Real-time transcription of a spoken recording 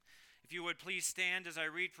If you would please stand as I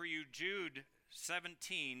read for you Jude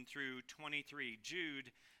 17 through 23.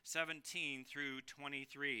 Jude 17 through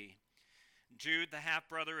 23. Jude, the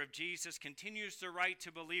half-brother of Jesus, continues to write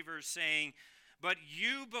to believers saying, "But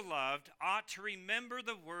you, beloved, ought to remember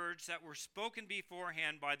the words that were spoken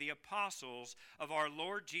beforehand by the apostles of our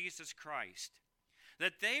Lord Jesus Christ,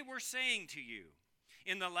 that they were saying to you,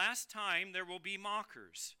 in the last time there will be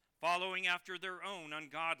mockers, following after their own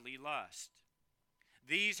ungodly lust.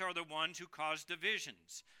 These are the ones who cause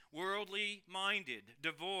divisions, worldly minded,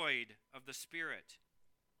 devoid of the Spirit.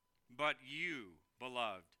 But you,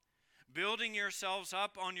 beloved, building yourselves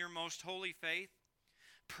up on your most holy faith,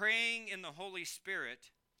 praying in the Holy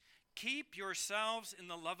Spirit, keep yourselves in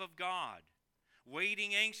the love of God,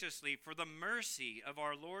 waiting anxiously for the mercy of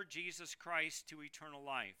our Lord Jesus Christ to eternal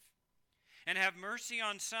life. And have mercy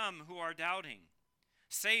on some who are doubting.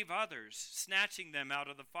 Save others, snatching them out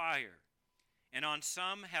of the fire. And on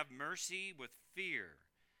some have mercy with fear,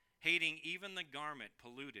 hating even the garment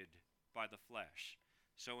polluted by the flesh."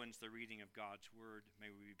 So ends the reading of God's word.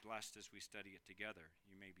 May we be blessed as we study it together.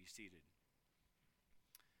 You may be seated.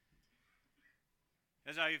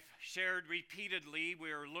 As I've shared repeatedly,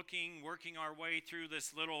 we're working our way through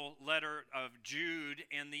this little letter of Jude,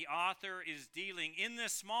 and the author is dealing in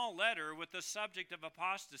this small letter with the subject of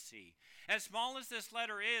apostasy. As small as this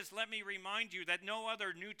letter is, let me remind you that no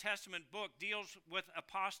other New Testament book deals with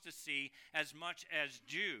apostasy as much as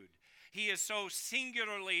Jude. He is so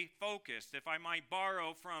singularly focused. If I might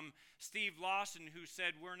borrow from Steve Lawson, who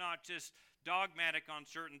said we're not just dogmatic on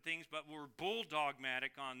certain things, but we're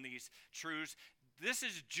bulldogmatic on these truths. This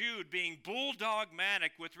is Jude being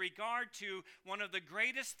bulldogmatic with regard to one of the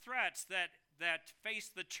greatest threats that face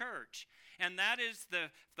the church. And that is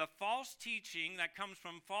the false teaching that comes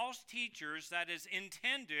from false teachers that is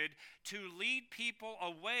intended to lead people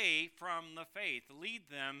away from the faith, lead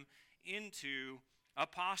them into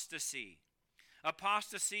apostasy.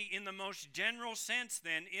 Apostasy in the most general sense,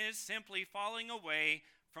 then, is simply falling away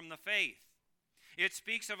from the faith. It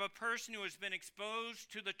speaks of a person who has been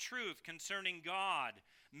exposed to the truth concerning God,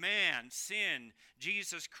 man, sin,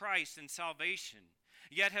 Jesus Christ, and salvation,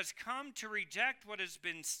 yet has come to reject what has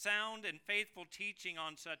been sound and faithful teaching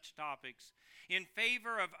on such topics in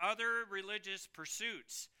favor of other religious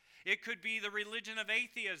pursuits. It could be the religion of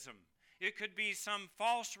atheism. It could be some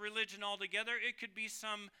false religion altogether. It could be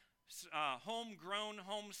some homegrown,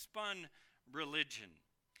 homespun religion.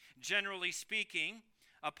 Generally speaking,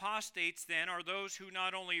 apostates, then, are those who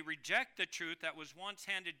not only reject the truth that was once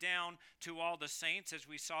handed down to all the saints, as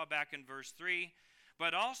we saw back in verse 3,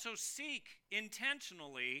 but also seek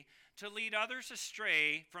intentionally to lead others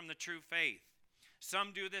astray from the true faith.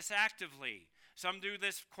 Some do this actively. Some do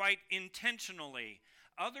this quite intentionally.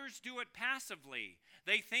 Others do it passively.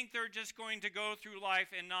 They think they're just going to go through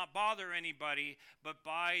life and not bother anybody, but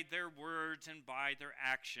by their words and by their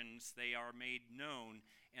actions, they are made known,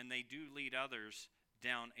 and they do lead others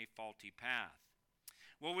down a faulty path.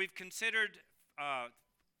 Well, we've considered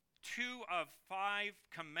 2 of 5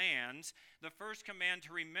 commands. The first command,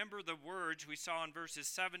 to remember the words, we saw in verses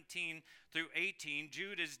 17 through 18.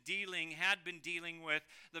 Jude had been dealing with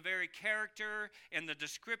the very character and the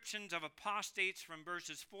descriptions of apostates from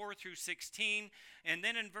verses 4 through 16. And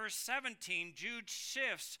then in verse 17, Jude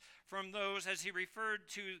shifts from those, as he referred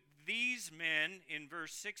to these men in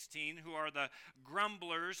verse 16, who are the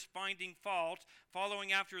grumblers, finding fault,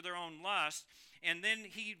 following after their own lust. And then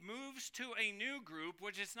he moves to a new group,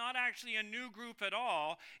 which is not actually a new group at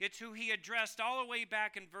all. It's who he addressed all the way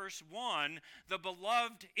back in verse 1, the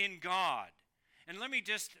beloved in God. And let me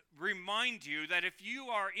just remind you that if you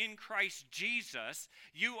are in Christ Jesus,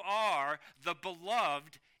 you are the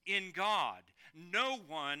beloved in God. No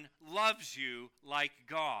one loves you like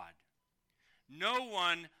God. No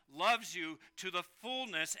one loves you to the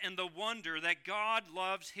fullness and the wonder that God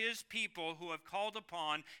loves his people who have called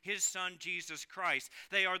upon his Son, Jesus Christ.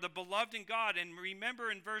 They are the beloved in God. And remember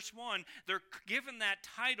in verse 1, they're given that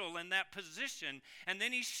title and that position. And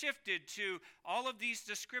then he shifted to all of these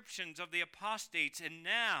descriptions of the apostates. And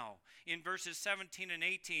now, in verses 17 and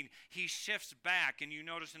 18, he shifts back. And you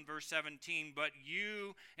notice in verse 17, but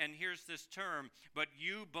you, and here's this term, but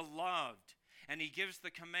you, beloved. And he gives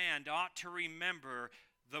the command, ought to remember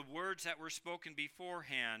the words that were spoken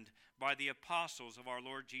beforehand by the apostles of our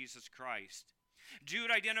Lord Jesus Christ.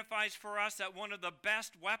 Jude identifies for us that one of the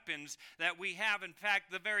best weapons that we have, in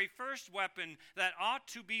fact, the very first weapon that ought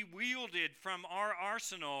to be wielded from our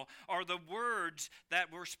arsenal, are the words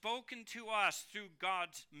that were spoken to us through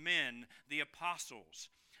God's men, the apostles.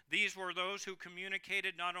 These were those who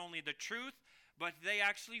communicated not only the truth, but they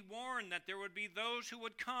actually warned that there would be those who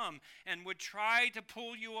would come and would try to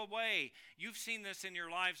pull you away. You've seen this in your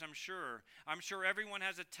lives, I'm sure. I'm sure everyone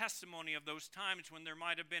has a testimony of those times when there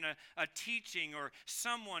might have been a teaching or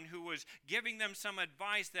someone who was giving them some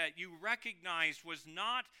advice that you recognized was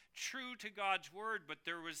not true to God's word, but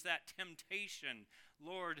there was that temptation.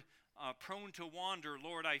 Lord, prone to wander.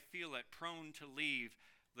 Lord, I feel it. Prone to leave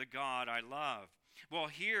the God I love. Well,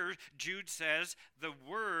 here Jude says the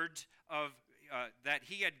words of that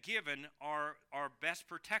he had given are our best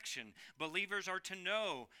protection. Believers are to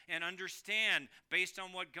know and understand, based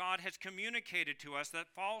on what God has communicated to us, that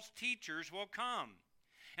false teachers will come.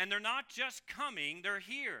 And they're not just coming, they're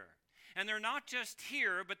here. And they're not just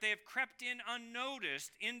here, but they have crept in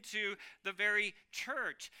unnoticed into the very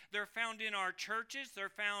church. They're found in our churches. They're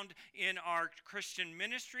found in our Christian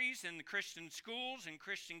ministries, in the Christian schools, and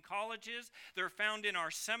Christian colleges. They're found in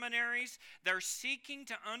our seminaries. They're seeking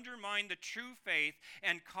to undermine the true faith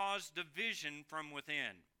and cause division from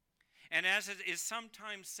within. And as it is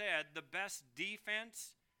sometimes said, the best defense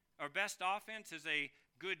or best offense is a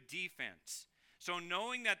good defense. So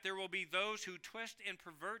knowing that there will be those who twist and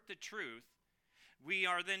pervert the truth, we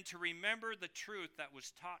are then to remember the truth that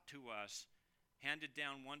was taught to us, handed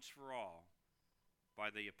down once for all by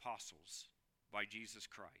the apostles, by Jesus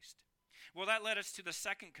Christ. Well, that led us to the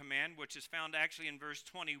second command, which is found actually in verse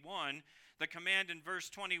 21. The command in verse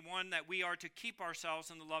 21 that we are to keep ourselves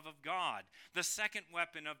in the love of God. The second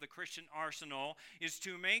weapon of the Christian arsenal is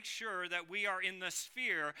to make sure that we are in the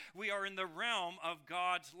sphere, we are in the realm of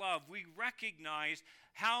God's love. We recognize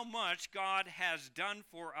how much God has done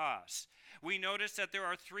for us. We notice that there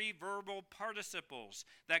are three verbal participles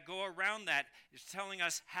that go around that. It's telling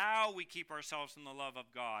us how we keep ourselves in the love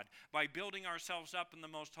of God, by building ourselves up in the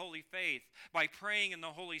most holy faith, by praying in the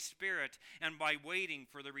Holy Spirit, and by waiting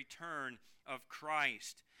for the return of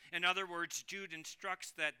Christ. In other words, Jude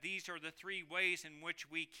instructs that these are the three ways in which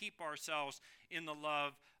we keep ourselves in the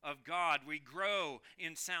love of God. We grow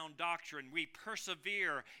in sound doctrine, we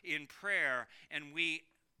persevere in prayer, and we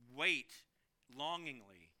wait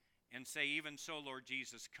longingly and say, even so, Lord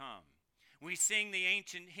Jesus, come. We sing the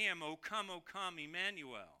ancient hymn, O come,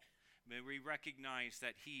 Emmanuel. May we recognize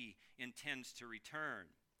that he intends to return.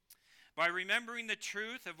 By remembering the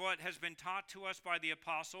truth of what has been taught to us by the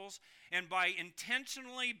apostles, and by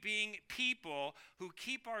intentionally being people who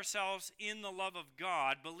keep ourselves in the love of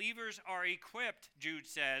God, believers are equipped, Jude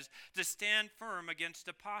says, to stand firm against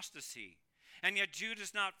apostasy. And yet Jude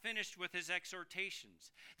is not finished with his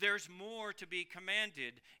exhortations. There's more to be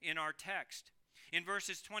commanded in our text. In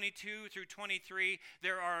verses 22 through 23,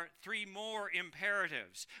 there are three more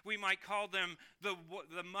imperatives. We might call them the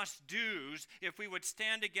must-dos if we would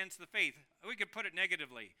stand against the faith. We could put it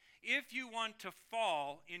negatively. If you want to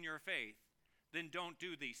fall in your faith, then don't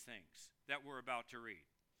do these things that we're about to read.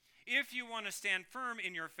 If you want to stand firm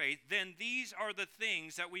in your faith, then these are the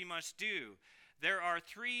things that we must do. There are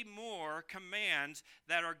three more commands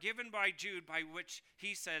that are given by Jude by which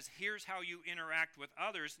he says, here's how you interact with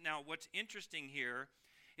others. Now, what's interesting here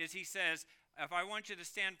is he says, if I want you to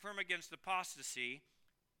stand firm against apostasy,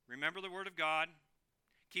 remember the word of God,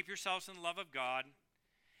 keep yourselves in the love of God,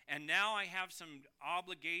 and now I have some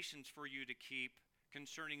obligations for you to keep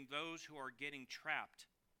concerning those who are getting trapped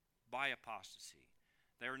by apostasy.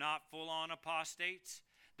 They're not full-on apostates.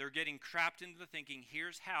 They're getting trapped into the thinking,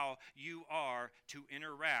 here's how you are to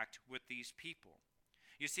interact with these people.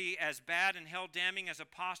 You see, as bad and hell-damning as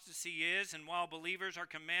apostasy is, and while believers are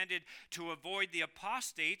commanded to avoid the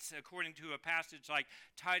apostates, according to a passage like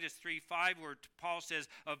Titus 3:5, where Paul says,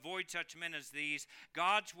 avoid such men as these,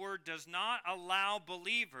 God's word does not allow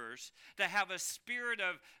believers to have a spirit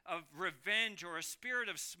of revenge or a spirit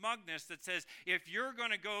of smugness that says, if you're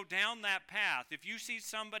going to go down that path, if you see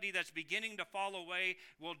somebody that's beginning to fall away,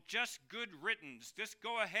 well, just good riddance. Just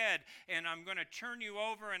go ahead, and I'm going to turn you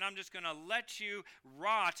over, and I'm just going to let you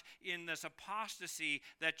rot in this apostasy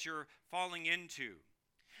that you're falling into.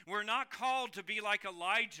 We're not called to be like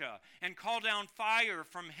Elijah and call down fire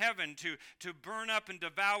from heaven to burn up and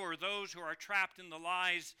devour those who are trapped in the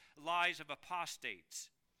lies of apostates.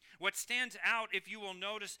 What stands out, if you will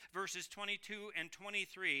notice verses 22 and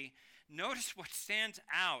 23, notice what stands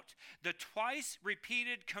out. The twice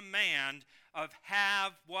repeated command of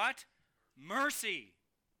have what? Mercy.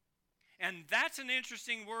 And that's an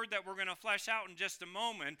interesting word that we're going to flesh out in just a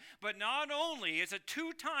moment. But not only is it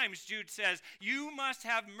 2 times Jude says, you must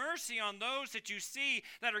have mercy on those that you see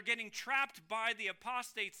that are getting trapped by the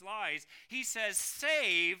apostate's lies. He says,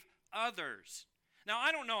 save others. Now,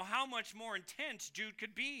 I don't know how much more intense Jude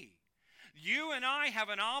could be. You and I have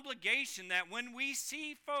an obligation that when we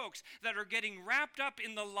see folks that are getting wrapped up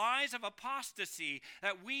in the lies of apostasy,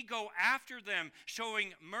 that we go after them,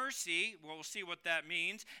 showing mercy, we'll see what that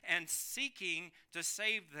means, and seeking to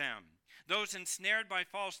save them. Those ensnared by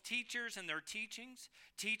false teachers and their teachings,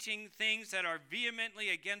 teaching things that are vehemently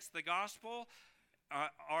against the gospel,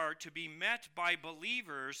 are to be met by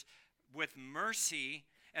believers with mercy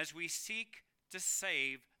as we seek to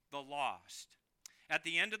save the lost. At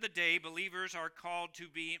the end of the day, believers are called to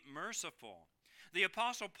be merciful. The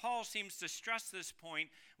Apostle Paul seems to stress this point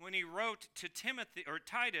when he wrote to Timothy or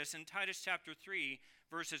Titus in Titus chapter 3,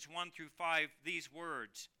 verses 1 through 5, these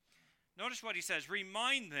words. Notice what he says,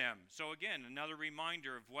 remind them. So again, another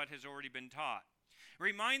reminder of what has already been taught.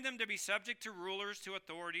 Remind them to be subject to rulers, to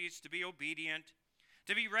authorities, to be obedient,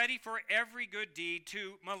 to be ready for every good deed,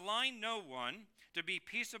 to malign no one, to be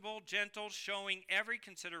peaceable, gentle, showing every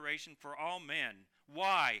consideration for all men.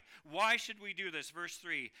 Why? Why should we do this? Verse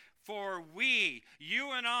 3, for we,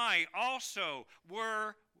 you and I also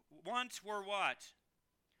once were what?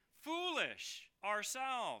 Foolish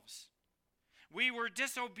ourselves. We were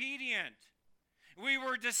disobedient. We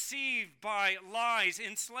were deceived by lies,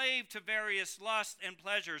 enslaved to various lusts and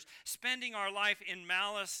pleasures, spending our life in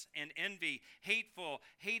malice and envy, hateful,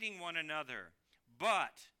 hating one another.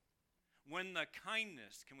 But when the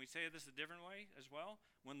kindness, can we say this a different way as well?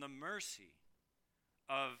 When the mercy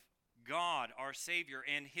of God, our Savior,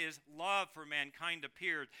 and his love for mankind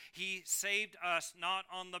appeared, he saved us not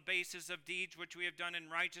on the basis of deeds which we have done in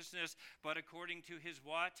righteousness, but according to his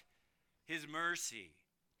what? His mercy.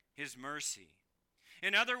 His mercy.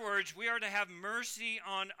 In other words, we are to have mercy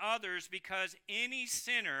on others because any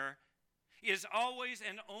sinner is always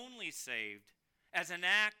and only saved as an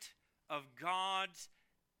act of God's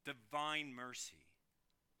divine mercy.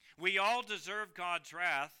 We all deserve God's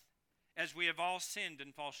wrath as we have all sinned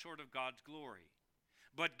and fall short of God's glory.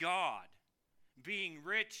 But God, being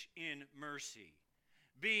rich in mercy,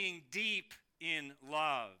 being deep in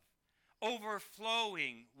love,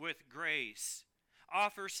 overflowing with grace,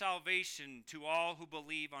 offers salvation to all who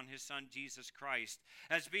believe on his Son Jesus Christ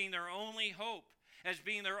as being their only hope, as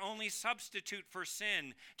being their only substitute for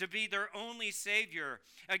sin, to be their only Savior.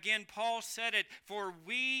 Again, Paul said it, for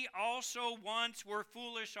we also once were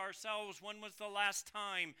foolish ourselves. When was the last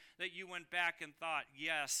time that you went back and thought,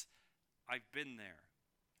 yes, I've been there.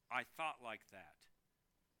 I thought like that.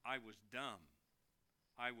 I was dumb.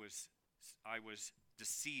 I was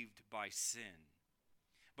deceived by sin.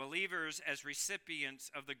 Believers as recipients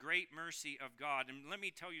of the great mercy of God, and let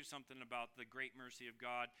me tell you something about the great mercy of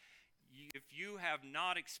God. If you have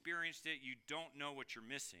not experienced it, you don't know what you're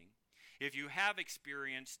missing. If you have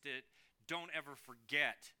experienced it, don't ever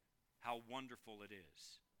forget how wonderful it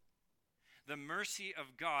is. The mercy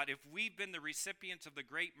of God, if we've been the recipients of the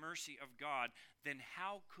great mercy of God, then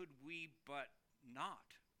how could we but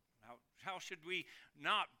not? How should we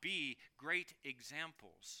not be great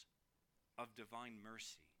examples of divine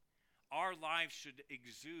mercy? Our lives should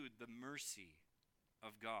exude the mercy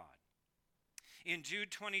of God. In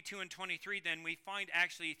Jude 22 and 23, then, we find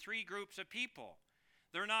actually three groups of people.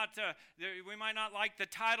 They're not. We might not like the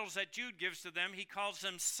titles that Jude gives to them. He calls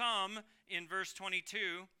them some in verse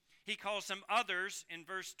 22. He calls them others in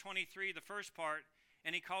verse 23, the first part.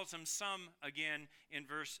 And he calls them some again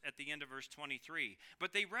at the end of verse 23.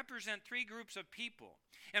 But they represent three groups of people.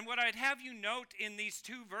 And what I'd have you note in these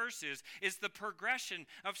two verses is the progression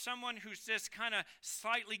of someone who's just kind of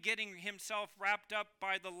slightly getting himself wrapped up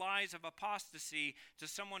by the lies of apostasy to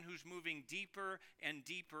someone who's moving deeper and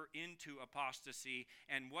deeper into apostasy,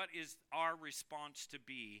 and what is our response to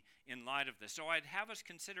be in light of this. So I'd have us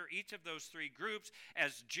consider each of those three groups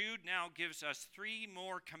as Jude now gives us three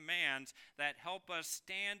more commands that help us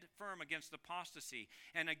stand firm against apostasy.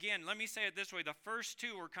 And again, let me say it this way. The first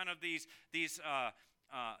two are kind of these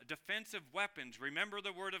defensive weapons. Remember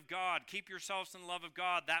the word of God. Keep yourselves in the love of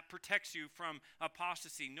God. That protects you from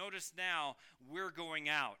apostasy. Notice now we're going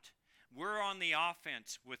out. We're on the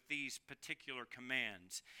offense with these particular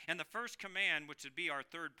commands. And the first command, which would be our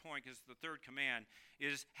third point, is the third command,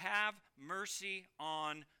 is have mercy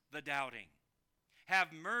on the doubting.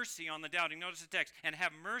 Have mercy on the doubting. Notice the text. And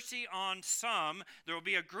have mercy on some. There will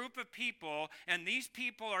be a group of people, and these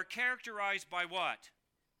people are characterized by what?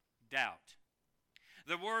 Doubt.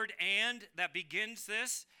 The word "and" that begins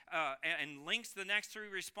this and links the next three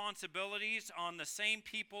responsibilities on the same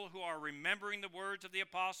people who are remembering the words of the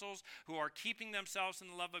apostles, who are keeping themselves in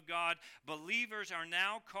the love of God. Believers are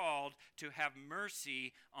now called to have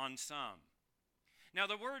mercy on some. Now,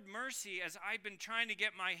 the word mercy, as I've been trying to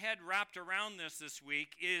get my head wrapped around this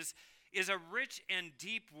week, is a rich and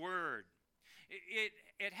deep word.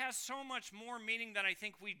 it has so much more meaning than I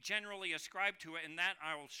think we generally ascribe to it, and that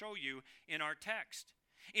I will show you in our text.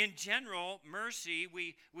 In general, mercy,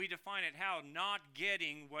 we define it how? Not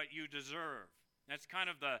getting what you deserve. That's kind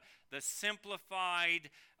of the simplified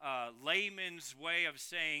layman's way of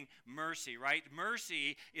saying mercy, right?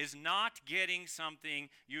 Mercy is not getting something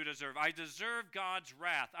you deserve. I deserve God's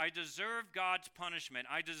wrath. I deserve God's punishment.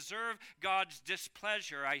 I deserve God's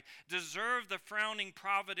displeasure. I deserve the frowning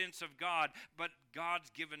providence of God, but God's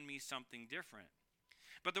given me something different.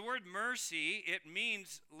 But the word mercy, it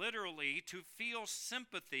means literally to feel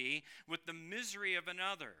sympathy with the misery of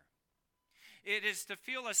another. It is to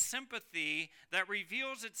feel a sympathy that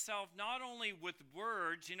reveals itself not only with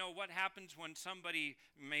words. You know what happens when somebody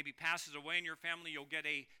maybe passes away in your family? You'll get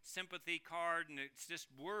a sympathy card, and it's just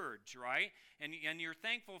words, right? And you're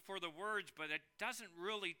thankful for the words, but it doesn't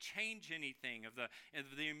really change anything of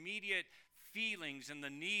the immediate feelings and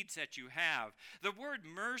the needs that you have. The word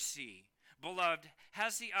mercy, beloved,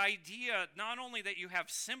 has the idea not only that you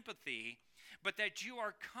have sympathy, but that you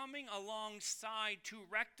are coming alongside to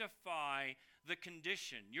rectify the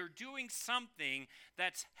condition. You're doing something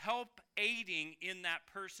that's help aiding in that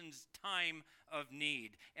person's time of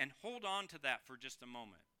need. And hold on to that for just a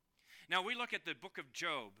moment. Now we look at the book of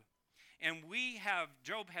Job, and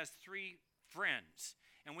Job has 3 friends.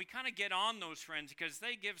 And we kind of get on those friends because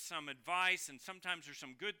they give some advice, and sometimes there's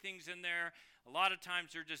some good things in there. A lot of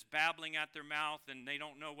times they're just babbling at their mouth and they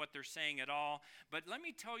don't know what they're saying at all. But let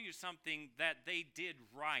me tell you something that they did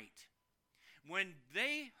right. When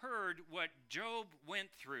they heard what Job went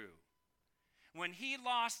through, when he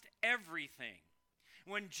lost everything,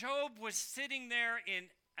 when Job was sitting there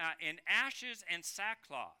in ashes and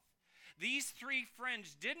sackcloth, these 3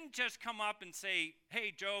 friends didn't just come up and say,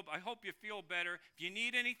 "Hey, Job, I hope you feel better. If you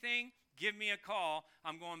need anything, give me a call.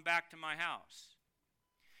 I'm going back to my house."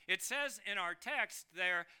 It says in our text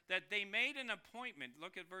there that they made an appointment.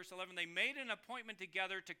 Look at verse 11. They made an appointment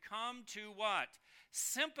together to come to what?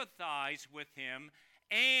 Sympathize with him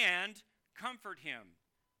and comfort him,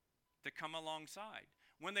 to come alongside.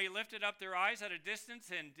 When they lifted up their eyes at a distance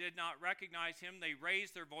and did not recognize him, they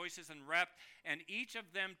raised their voices and wept, and each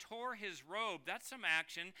of them tore his robe. That's some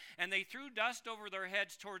action. And they threw dust over their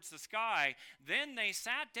heads towards the sky. Then they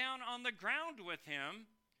sat down on the ground with him.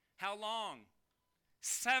 How long?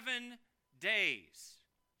 7 days.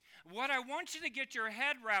 What I want you to get your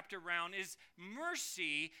head wrapped around is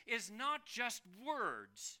mercy is not just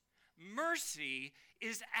words. Mercy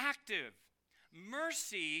is active.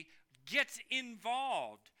 Mercy gets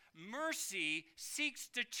involved. Mercy seeks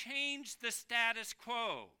to change the status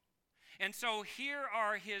quo. And so here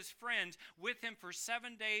are his friends with him for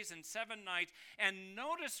 7 days and 7 nights. And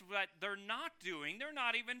notice what they're not doing. They're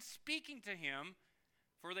not even speaking to him,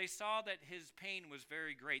 for they saw that his pain was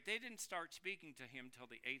very great. They didn't start speaking to him till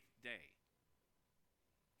the 8th day.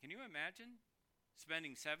 Can you imagine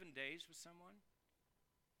spending 7 days with someone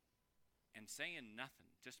and saying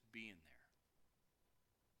nothing, just being there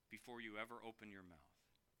before you ever open your mouth?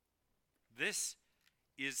 This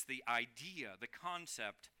is the idea, the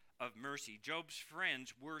concept of mercy. Job's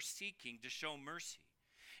friends were seeking to show mercy.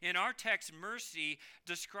 In our text, mercy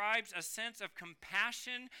describes a sense of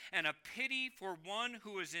compassion and a pity for one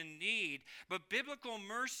who is in need. But biblical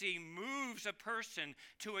mercy moves a person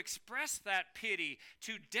to express that pity,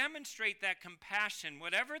 to demonstrate that compassion,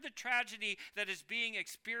 whatever the tragedy that is being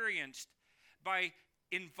experienced, by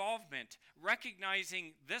involvement,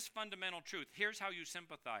 recognizing this fundamental truth. Here's how you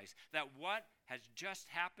sympathize: that what has just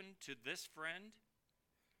happened to this friend,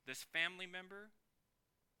 this family member,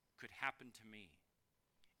 could happen to me.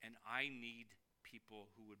 And I need people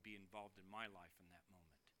who would be involved in my life in that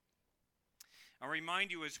moment. I'll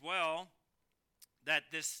remind you as well that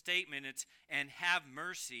this statement, it's "and have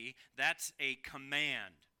mercy," that's a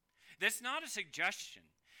command. That's not a suggestion.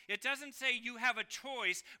 It doesn't say you have a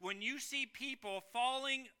choice when you see people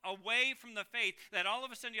falling away from the faith, that all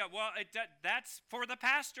of a sudden, that's for the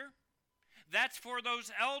pastor. That's for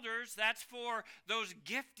those elders. That's for those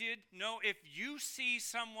gifted. No, if you see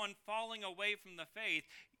someone falling away from the faith,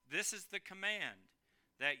 this is the command,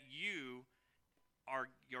 that you're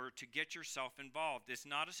to get yourself involved. It's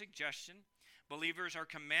not a suggestion. Believers are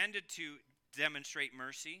commanded to demonstrate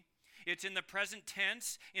mercy. It's in the present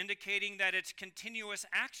tense, indicating that it's continuous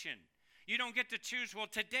action. You don't get to choose, well,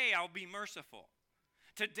 today I'll be merciful.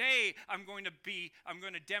 Today I'm going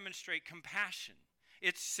to demonstrate compassion.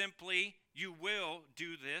 It's simply, you will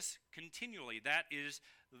do this continually. That is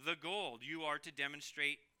the goal. You are to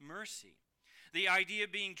demonstrate mercy. The idea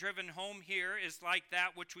being driven home here is like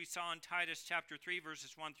that which we saw in Titus chapter 3,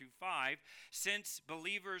 verses 1 through 5. Since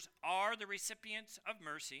believers are the recipients of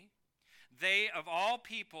mercy, They, of all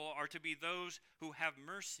people, are to be those who have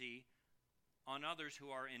mercy on others who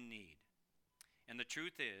are in need. And the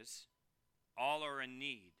truth is, all are in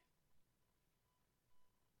need.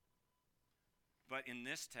 But in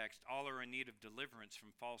this text, all are in need of deliverance from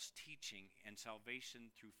false teaching and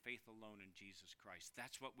salvation through faith alone in Jesus Christ.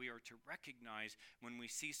 That's what we are to recognize when we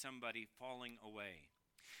see somebody falling away.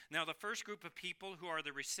 Now, the first group of people who are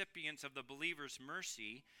the recipients of the believer's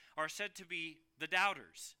mercy are said to be the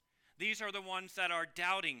doubters. These are the ones that are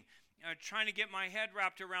doubting, trying to get my head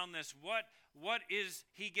wrapped around this. What is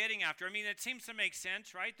he getting after? I mean, it seems to make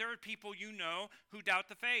sense, right? There are people you know who doubt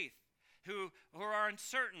the faith, who are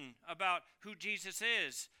uncertain about who Jesus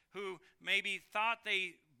is, who maybe thought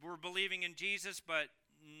they were believing in Jesus, but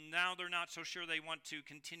now they're not so sure they want to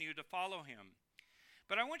continue to follow him.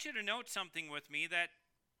 But I want you to note something with me that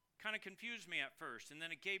kind of confused me at first, and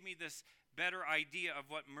then it gave me this better idea of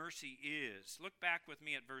what mercy is. Look back with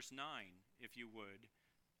me at verse 9, if you would.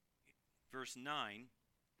 Verse 9.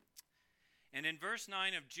 And in verse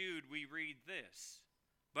 9 of Jude, we read this.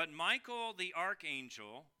 But Michael the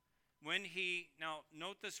archangel, when he, now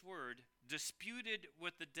note this word, disputed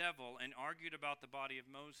with the devil and argued about the body of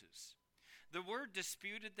Moses. The word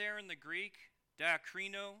disputed there in the Greek,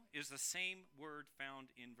 diakrino, is the same word found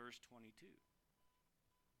in verse 22.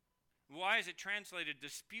 Why is it translated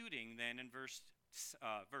disputing then in verse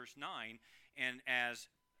 9 and as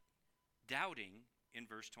doubting in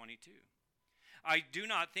verse 22? I do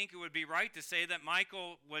not think it would be right to say that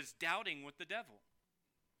Michael was doubting with the devil,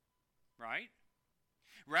 right?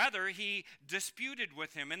 Rather, he disputed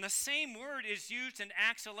with him. And the same word is used in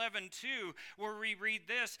Acts 11:2, where we read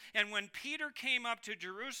this, and when Peter came up to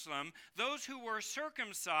Jerusalem, those who were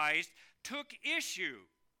circumcised took issue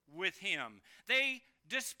with him. They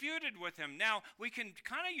disputed with him. Now, we can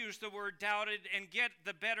kind of use the word doubted and get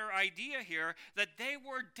the better idea here that they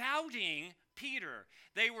were doubting Peter.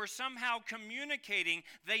 They were somehow communicating.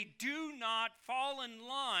 They do not fall in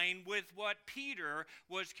line with what Peter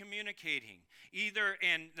was communicating. Either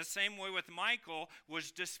in the same way with Michael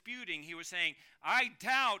was disputing. He was saying, I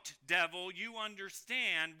doubt, devil, you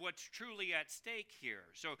understand what's truly at stake here.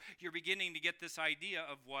 So you're beginning to get this idea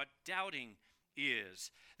of what doubting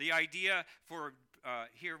is. The idea for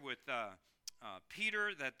here with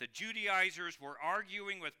Peter, that the Judaizers were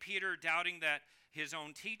arguing with Peter, doubting that his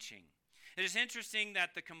own teaching. It is interesting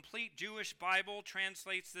that the complete Jewish Bible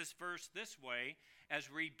translates this verse this way,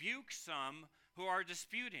 as rebuke some who are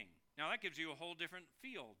disputing. Now that gives you a whole different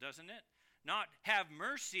feel, doesn't it? Not have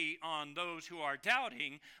mercy on those who are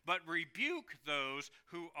doubting, but rebuke those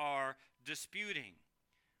who are disputing.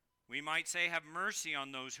 We might say have mercy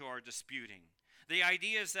on those who are disputing. The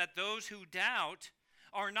idea is that those who doubt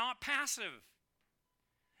are not passive.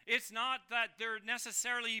 It's not that they're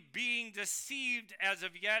necessarily being deceived as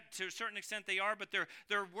of yet. To a certain extent they are, but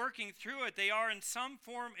they're working through it. They are in some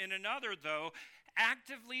form in another, though,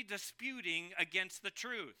 actively disputing against the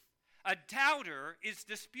truth. A doubter is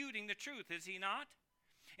disputing the truth, is he not?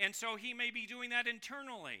 And so he may be doing that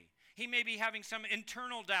internally. He may be having some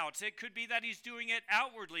internal doubts. It could be that he's doing it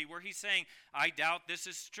outwardly, where he's saying, I doubt this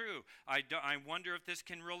is true. I wonder if this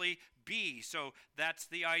can really be. So that's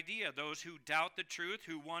the idea. Those who doubt the truth,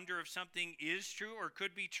 who wonder if something is true or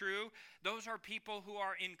could be true, those are people who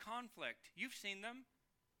are in conflict. You've seen them.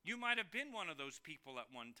 You might have been one of those people at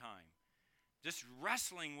one time, just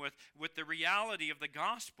wrestling with the reality of the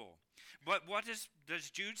gospel. But what does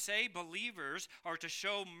Jude say? Believers are to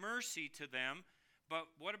show mercy to them. But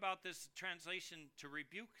what about this translation to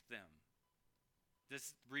rebuke them?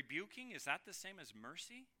 This rebuking, is that the same as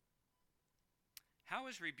mercy? How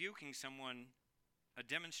is rebuking someone a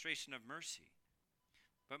demonstration of mercy?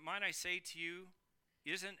 But might I say to you,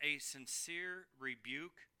 isn't a sincere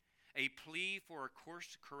rebuke a plea for a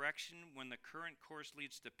course correction when the current course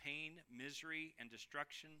leads to pain, misery, and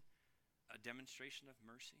destruction a demonstration of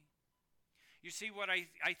mercy? You see, what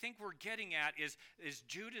I think we're getting at is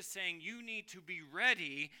Jude is saying you need to be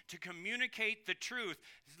ready to communicate the truth.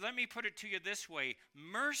 Let me put it to you this way.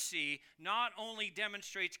 Mercy not only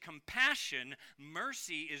demonstrates compassion,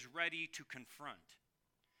 mercy is ready to confront.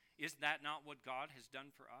 Is that not what God has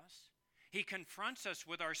done for us? He confronts us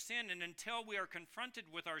with our sin, and until we are confronted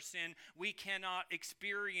with our sin, we cannot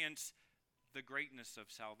experience the greatness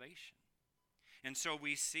of salvation. And so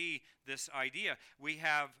we see this idea. We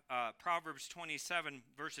have Proverbs 27,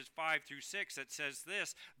 verses 5 through 6, that says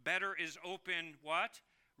this, better is open, what?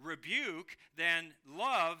 Rebuke than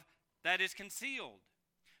love that is concealed.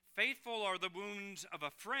 Faithful are the wounds of a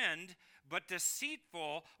friend, but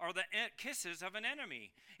deceitful are the kisses of an enemy.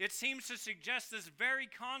 It seems to suggest this very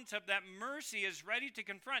concept that mercy is ready to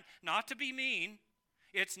confront, not to be mean.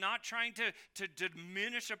 It's not trying to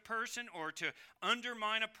diminish a person or to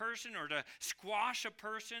undermine a person or to squash a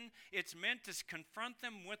person. It's meant to confront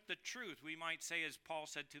them with the truth. We might say, as Paul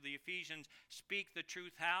said to the Ephesians, speak the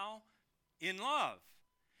truth how? In love.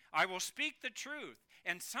 I will speak the truth.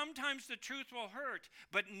 And sometimes the truth will hurt,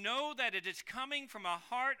 but know that it is coming from a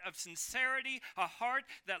heart of sincerity, a heart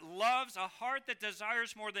that loves, a heart that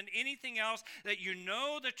desires more than anything else, that you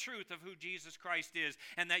know the truth of who Jesus Christ is,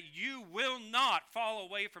 and that you will not fall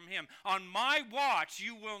away from him. On my watch,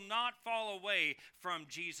 you will not fall away from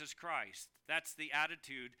Jesus Christ. That's the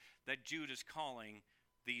attitude that Jude is calling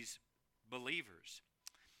these believers.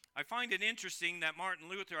 I find it interesting that Martin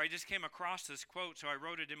Luther, I just came across this quote, so I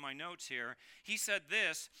wrote it in my notes here. He said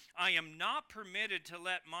this, I am not permitted to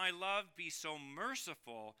let my love be so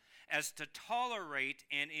merciful as to tolerate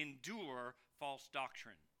and endure false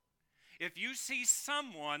doctrine. If you see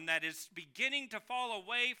someone that is beginning to fall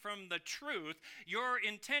away from the truth, your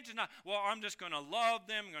intention, well, I'm just going to love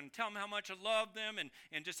them, I'm going to tell them how much I love them,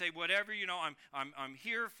 and just say whatever, I'm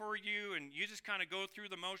here for you, and you just kind of go through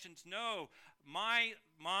the motions. No,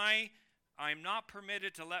 I'm not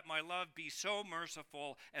permitted to let my love be so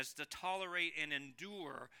merciful as to tolerate and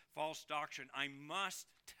endure false doctrine. I must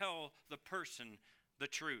tell the person the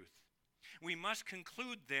truth. We must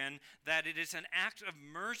conclude then that it is an act of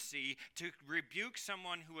mercy to rebuke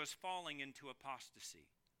someone who is falling into apostasy.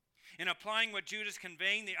 In applying what Jude is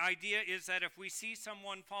conveying, the idea is that if we see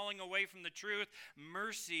someone falling away from the truth,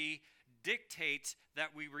 mercy dictates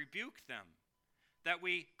that we rebuke them, that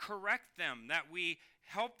we correct them, that we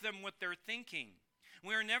help them with their thinking.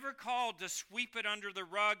 We are never called to sweep it under the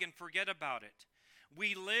rug and forget about it.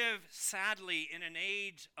 We live, sadly, in an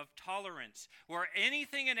age of tolerance where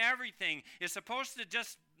anything and everything is supposed to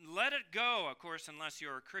just let it go. Of course, unless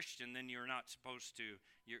you're a Christian, then you're not supposed to.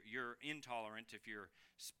 You're intolerant if you're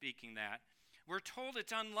speaking that. We're told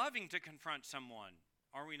it's unloving to confront someone,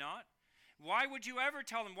 are we not? Why would you ever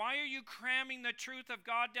tell them? Why are you cramming the truth of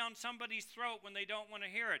God down somebody's throat when they don't want to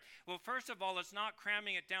hear it? Well, first of all, it's not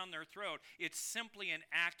cramming it down their throat. It's simply an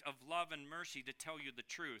act of love and mercy to tell you the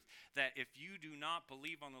truth, that if you do not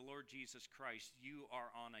believe on the Lord Jesus Christ, you are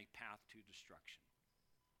on a path to destruction.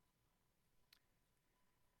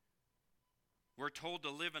 We're told to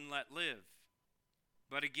live and let live.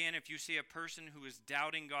 But again, if you see a person who is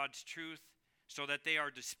doubting God's truth so that they are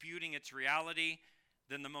disputing its reality,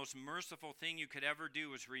 then the most merciful thing you could ever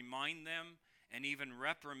do is remind them and even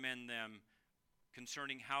reprimand them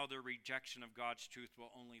concerning how their rejection of God's truth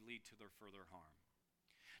will only lead to their further harm.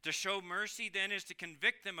 To show mercy then is to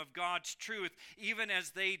convict them of God's truth even as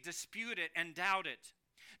they dispute it and doubt it.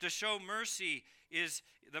 To show mercy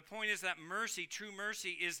the point is that mercy, true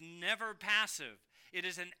mercy, is never passive. It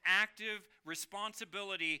is an active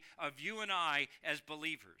responsibility of you and I as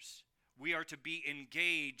believers. We are to be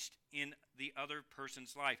engaged in the other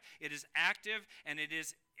person's life. It is active and it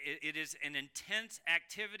is an intense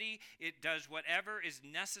activity. It does whatever is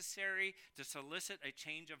necessary to solicit a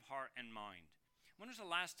change of heart and mind. When was the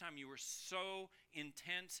last time you were so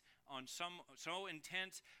intense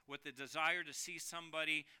with the desire to see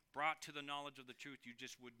somebody brought to the knowledge of the truth, you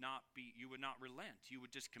would not relent. You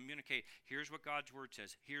would just communicate, here's what God's word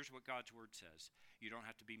says. Here's what God's word says. You don't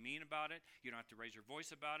have to be mean about it. You don't have to raise your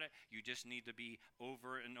voice about it. You just need to be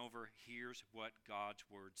over and over, here's what God's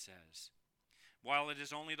word says. While it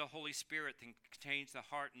is only the Holy Spirit that can change the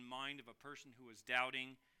heart and mind of a person who is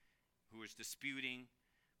doubting, who is disputing,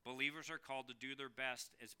 believers are called to do their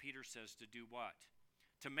best, as Peter says, to do what?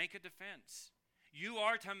 To make a defense. You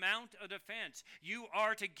are to mount a defense. You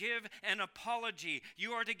are to give an apology.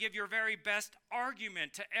 You are to give your very best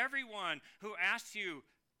argument to everyone who asks you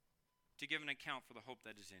to give an account for the hope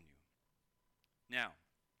that is in you. Now,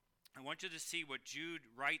 I want you to see what Jude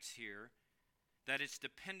writes here, that it's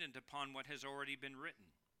dependent upon what has already been written.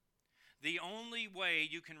 The only way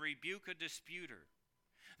you can rebuke a disputer,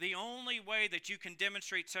 the only way that you can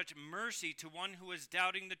demonstrate such mercy to one who is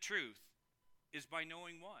doubting the truth is by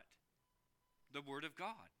knowing what? The Word of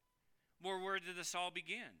God. Where did this all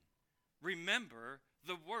begin? Remember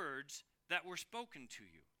the words that were spoken to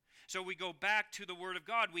you. So we go back to the Word of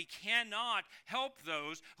God. We cannot help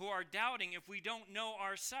those who are doubting if we don't know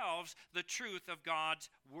ourselves the truth of God's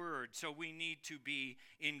Word. So we need to be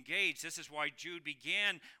engaged. This is why Jude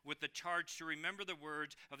began with the charge to remember the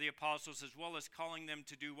words of the apostles, as well as calling them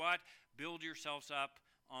to do what? Build yourselves up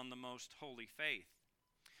on the most holy faith.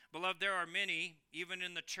 Beloved, there are many, even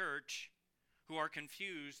in the church, who are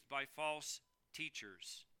confused by false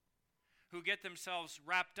teachers, who get themselves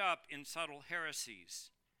wrapped up in subtle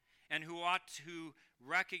heresies, and who ought to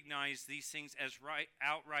recognize these things as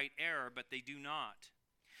outright error, but they do not.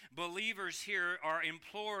 Believers here are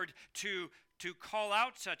implored to call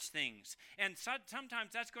out such things. And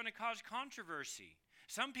sometimes that's going to cause controversy.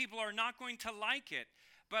 Some people are not going to like it.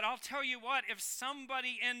 But I'll tell you what, if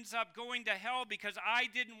somebody ends up going to hell because I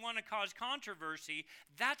didn't want to cause controversy,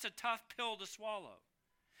 that's a tough pill to swallow.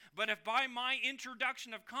 But if by my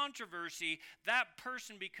introduction of controversy, that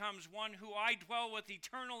person becomes one who I dwell with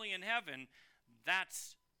eternally in heaven,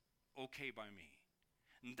 that's okay by me.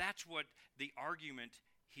 And that's what the argument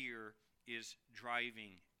here is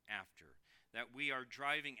driving after, that we are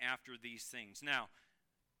driving after these things. Now,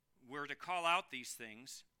 we're to call out these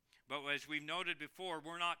things, but as we've noted before,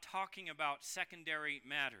 we're not talking about secondary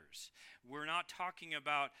matters. We're not talking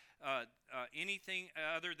about anything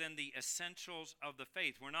other than the essentials of the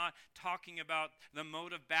faith. We're not talking about the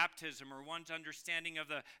mode of baptism or one's understanding of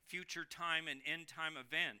the future time and end time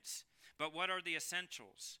events. But what are the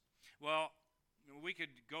essentials? Well, we could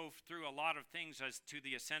go through a lot of things as to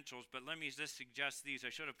the essentials, but let me just suggest these. I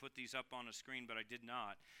should have put these up on a screen, but I did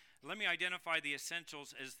not. Let me identify the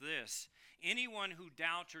essentials as this. Anyone who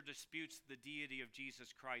doubts or disputes the deity of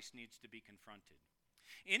Jesus Christ needs to be confronted.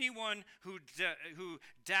 Anyone who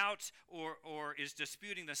doubts or is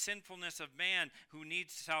disputing the sinfulness of man who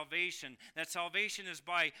needs salvation, that salvation is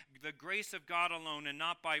by the grace of God alone and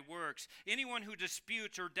not by works. Anyone who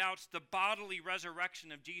disputes or doubts the bodily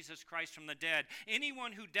resurrection of Jesus Christ from the dead.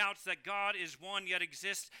 Anyone who doubts that God is one yet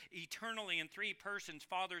exists eternally in three persons,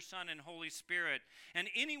 Father, Son, and Holy Spirit. And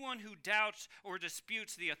anyone who doubts or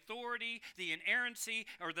disputes the authority, the inerrancy,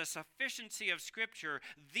 or the sufficiency of Scripture,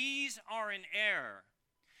 these are in error.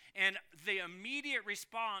 And the immediate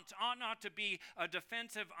response ought not to be a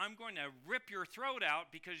defensive, I'm going to rip your throat out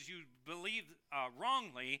because you believe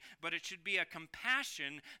wrongly, but it should be a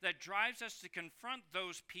compassion that drives us to confront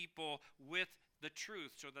those people with the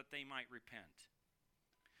truth so that they might repent.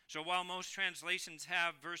 So while most translations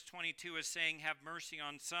have verse 22 as saying, have mercy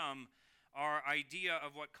on some, our idea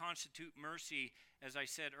of what constitutes mercy, as I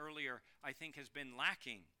said earlier, I think has been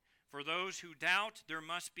lacking. For those who doubt, there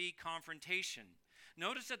must be confrontation.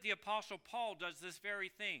 Notice that the Apostle Paul does this very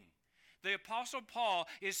thing. The Apostle Paul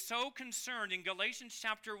is so concerned in Galatians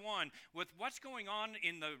chapter 1 with what's going on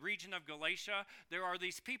in the region of Galatia. There are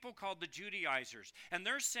these people called the Judaizers, and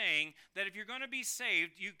they're saying that if you're going to be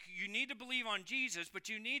saved, you need to believe on Jesus, but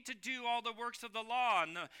you need to do all the works of the law,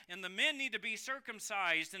 and the men need to be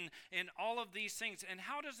circumcised, and all of these things. And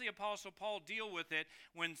how does the Apostle Paul deal with it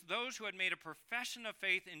when those who had made a profession of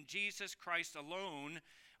faith in Jesus Christ alone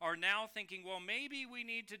are now thinking, well, maybe we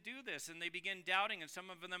need to do this, and they begin doubting, and some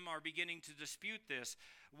of them are beginning to dispute this.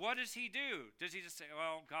 What does he do? Does he just say,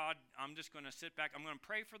 well, God, I'm just going to sit back, I'm going to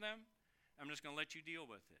pray for them, I'm just going to let you deal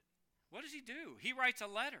with it? What does he do? He writes a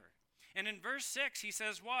letter, and in verse 6 he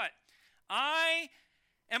says what? I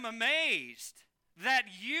am amazed that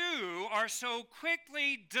you are so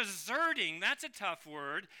quickly deserting. That's a tough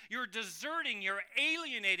word. You're deserting, you're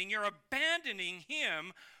alienating, you're abandoning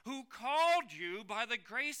him who called you by the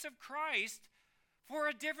grace of Christ for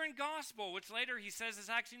a different gospel, which later he says is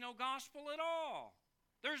actually no gospel at all.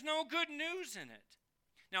 There's no good news in it.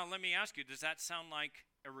 Now, let me ask you, does that sound like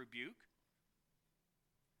a rebuke?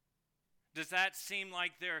 Does that seem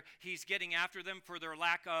like he's getting after them for their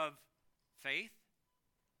lack of faith?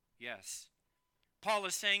 Yes. Paul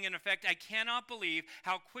is saying, in effect, I cannot believe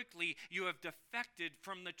how quickly you have defected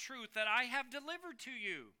from the truth that I have delivered to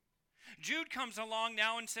you. Jude comes along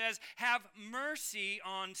now and says, have mercy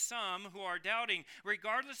on some who are doubting,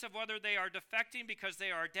 regardless of whether they are defecting because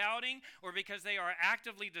they are doubting or because they are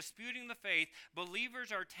actively disputing the faith.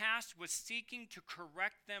 Believers are tasked with seeking to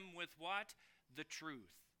correct them with what? The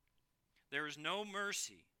truth. There is no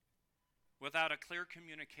mercy without a clear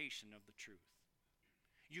communication of the truth.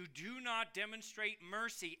 You do not demonstrate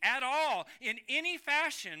mercy at all in any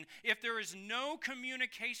fashion if there is no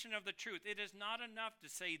communication of the truth. It is not enough to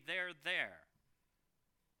say there.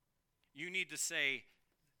 You need to say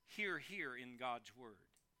here in God's word.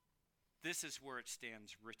 This is where it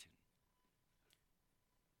stands written.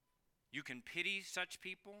 You can pity such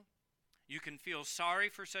people. You can feel sorry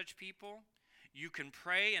for such people. You can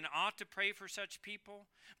pray and ought to pray for such people.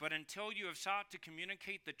 But until you have sought to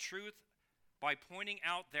communicate the truth by pointing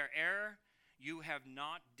out their error, you have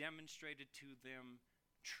not demonstrated to them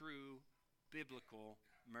true biblical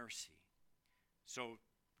mercy. So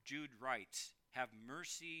Jude writes, have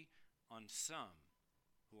mercy on some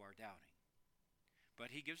who are doubting.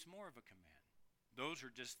 But he gives more of a command. Those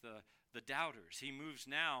are just the doubters. He moves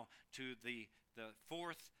now to the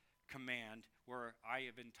fourth command, where I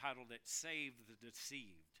have entitled it, save the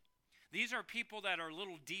deceived. These are people that are a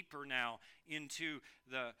little deeper now into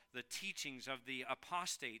the teachings of the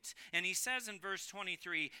apostates. And he says in verse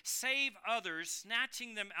 23, save others,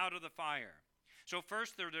 snatching them out of the fire. So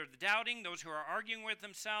first, they're the doubting, those who are arguing with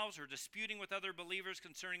themselves or disputing with other believers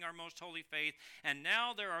concerning our most holy faith. And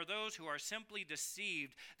now there are those who are simply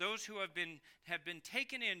deceived, those who have been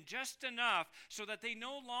taken in just enough so that they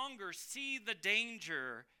no longer see the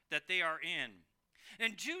danger that they are in.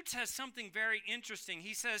 And Jude says something very interesting.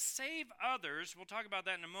 He says, save others, we'll talk about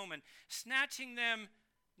that in a moment, snatching them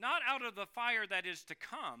not out of the fire that is to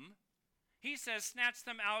come. He says, snatch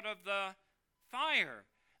them out of the fire.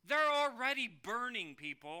 They're already burning,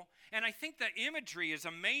 people. And I think the imagery is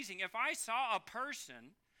amazing. If I saw a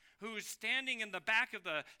person who's standing in the back of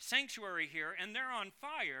the sanctuary here and they're on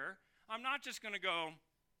fire, I'm not just going to go,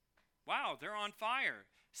 wow, they're on fire.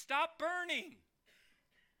 Stop burning.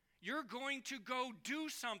 You're going to go do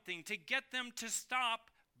something to get them to stop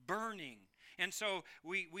burning. And so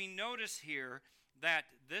we notice here that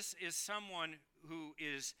this is someone who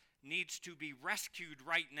needs to be rescued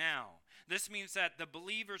right now. This means that the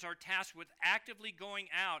believers are tasked with actively going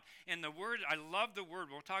out. And the word, I love the word,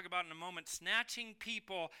 we'll talk about in a moment, snatching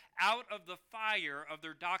people out of the fire of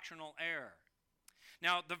their doctrinal error.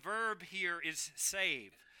 Now, the verb here is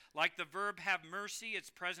save. Like the verb have mercy,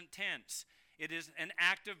 it's present tense. It is an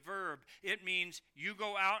active verb. It means you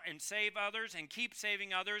go out and save others and keep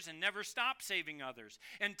saving others and never stop saving others.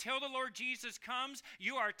 Until the Lord Jesus comes,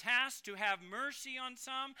 you are tasked to have mercy on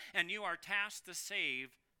some and you are tasked to save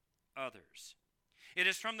others. It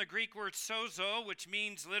is from the Greek word sozo, which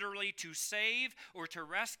means literally to save or to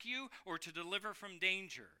rescue or to deliver from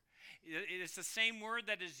danger. It is the same word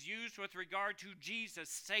that is used with regard to Jesus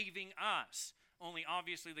saving us. Only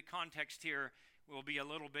obviously the context here will be a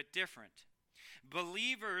little bit different.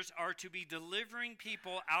 Believers are to be delivering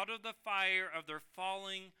people out of the fire of their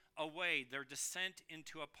falling away, their descent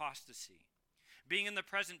into apostasy. Being in the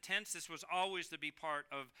present tense, this was always to be part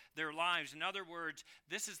of their lives. In other words,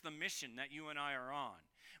 this is the mission that you and I are on.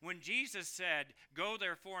 When Jesus said, go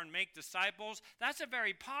therefore and make disciples, that's a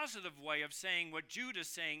very positive way of saying what Jude is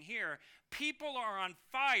saying here. People are on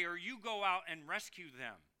fire, you go out and rescue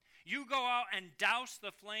them. You go out and douse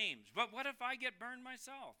the flames. But what if I get burned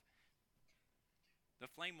myself? The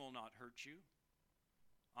flame will not hurt you.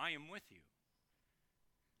 I am with you.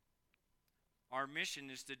 Our mission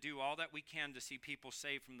is to do all that we can to see people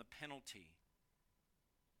saved from the penalty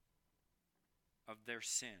of their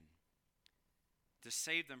sin. To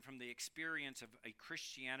save them from the experience of a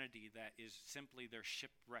Christianity that is simply their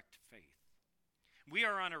shipwrecked faith. We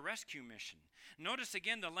are on a rescue mission. Notice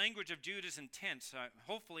again the language of Jude is intense.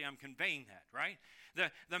 Hopefully I'm conveying that, right?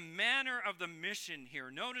 The manner of the mission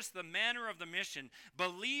here. Notice the manner of the mission.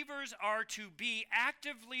 Believers are to be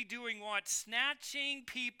actively doing what? Snatching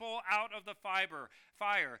people out of the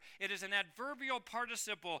fire. It is an adverbial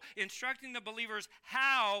participle instructing the believers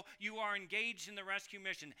how you are engaged in the rescue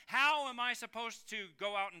mission. How am I supposed to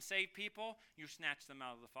go out and save people? You snatch them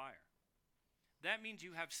out of the fire. That means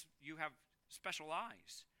you have special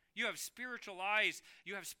eyes. You have spiritual eyes.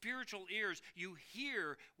 You have spiritual ears. You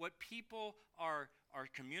hear what people are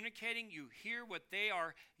communicating. You hear what they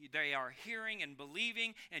are hearing and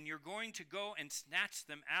believing, and you're going to go and snatch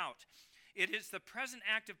them out. It is the present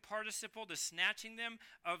active participle, the snatching them,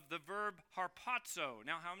 of the verb harpazo.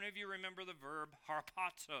 Now, how many of you remember the verb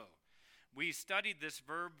harpazo? We studied this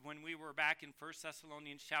verb when we were back in 1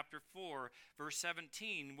 Thessalonians chapter 4, verse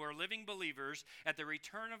 17, where living believers at the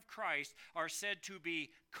return of Christ are said to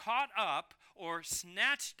be caught up or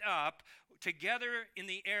snatched up together in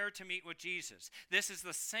the air to meet with Jesus. This is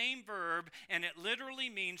the same verb, and it literally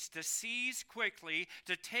means to seize quickly,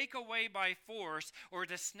 to take away by force, or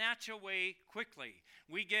to snatch away quickly.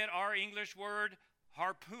 We get our English word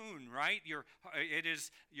harpoon, right? You're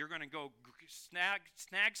going to go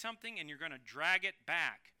snag something and you're going to drag it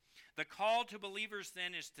back. The call to believers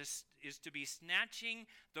then is to be snatching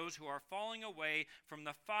those who are falling away from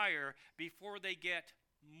the fire before they get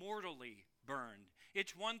mortally burned.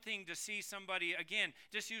 It's one thing to see somebody, again,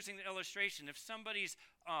 just using the illustration, if somebody's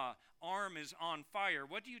arm is on fire,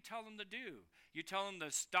 what do you tell them to do? You tell them to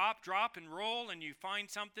stop, drop, and roll, and you find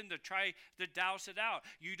something to try to douse it out.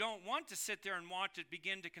 You don't want to sit there and watch it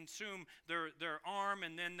begin to consume their arm,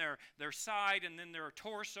 and then their side, and then their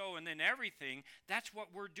torso, and then everything. That's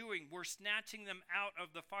what we're doing. We're snatching them out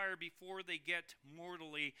of the fire before they get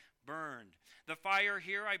mortally burned. The fire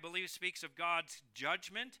here, I believe, speaks of God's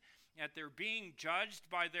judgment, that they're being judged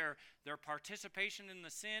by their participation in the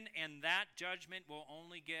sin, and that judgment will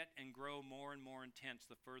only get and grow more and more intense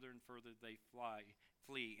the further and further they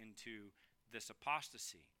flee into this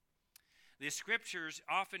apostasy. The scriptures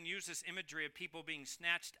often use this imagery of people being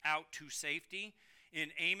snatched out to safety. In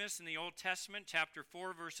Amos in the Old Testament, chapter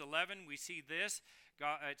 4, verse 11, we see this.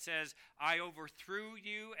 It says, I overthrew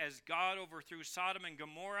you as God overthrew Sodom and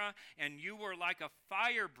Gomorrah, and you were like a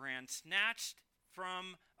firebrand snatched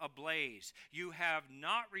from a blaze. You have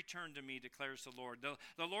not returned to me, declares the Lord.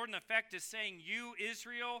 The Lord, in effect, is saying, you,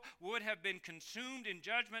 Israel, would have been consumed in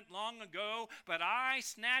judgment long ago, but I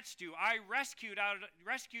snatched you. I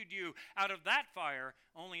rescued you out of that fire,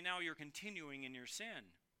 only now you're continuing in your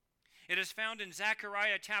sin. It is found in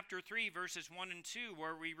Zechariah chapter 3, verses 1 and 2,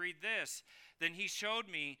 where we read this. Then he showed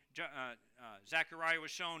me, Zechariah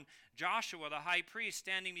was shown Joshua the high priest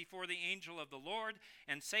standing before the angel of the Lord,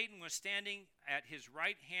 and Satan was standing at his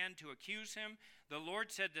right hand to accuse him. The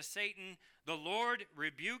Lord said to Satan, the Lord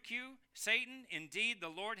rebuke you, Satan. Indeed, the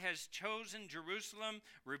Lord has chosen Jerusalem,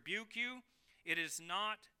 rebuke you. Is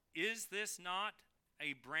this not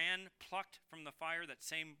a brand plucked from the fire? That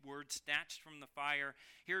same word, snatched from the fire.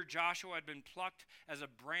 Here Joshua had been plucked as a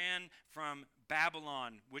brand from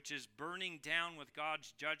Babylon, which is burning down with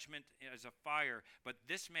God's judgment as a fire. But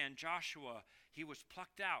this man, Joshua, he was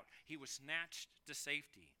plucked out. He was snatched to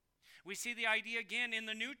safety. We see the idea again in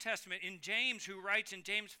the New Testament, in James, who writes in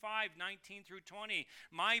James 5, 19 through 20,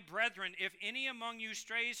 my brethren, if any among you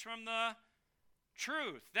strays from the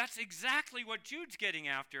truth. That's exactly what Jude's getting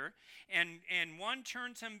after. And one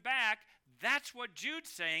turns him back. That's what Jude's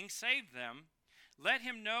saying, save them. Let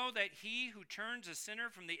him know that he who turns a sinner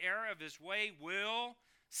from the error of his way will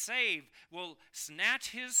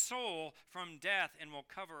snatch his soul from death and will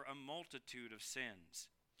cover a multitude of sins.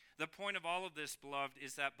 The point of all of this, beloved,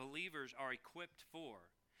 is that believers are equipped for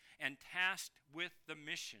and tasked with the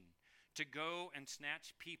mission to go and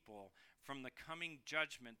snatch people from the coming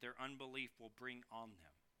judgment their unbelief will bring on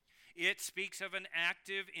them. It speaks of an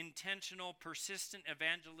active, intentional, persistent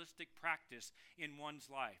evangelistic practice in one's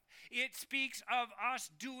life. It speaks of us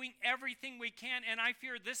doing everything we can, and I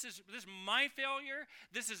fear this is my failure.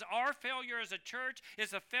 This is our failure as a church.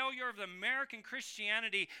 It's a failure of the American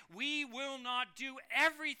Christianity. We will not do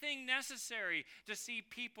everything necessary to see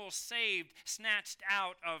people saved, snatched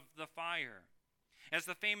out of the fire. As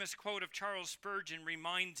the famous quote of Charles Spurgeon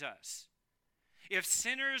reminds us, if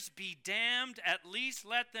sinners be damned, at least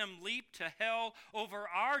let them leap to hell over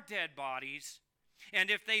our dead bodies. And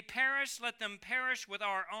if they perish, let them perish with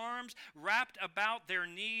our arms wrapped about their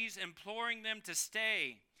knees, imploring them to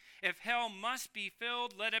stay. If hell must be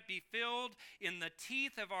filled, let it be filled in the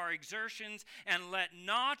teeth of our exertions, and let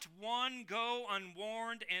not one go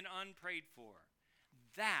unwarned and unprayed for.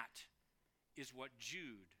 That is what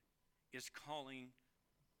Jude is calling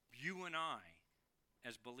you and I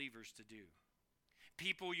as believers to do.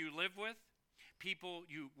 People you live with, people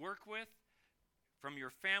you work with, from your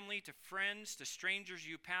family to friends to strangers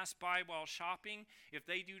you pass by while shopping, if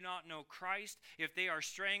they do not know Christ, if they are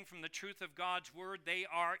straying from the truth of God's word, they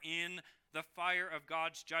are in the fire of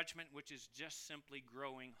God's judgment, which is just simply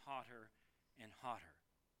growing hotter and hotter.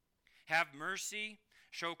 Have mercy,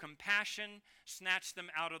 show compassion, snatch them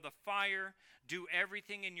out of the fire, do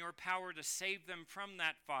everything in your power to save them from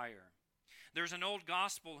that fire. There's an old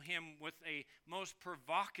gospel hymn with a most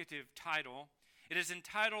provocative title. It is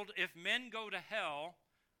entitled, If Men Go to Hell,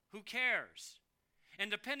 Who Cares?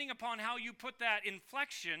 And depending upon how you put that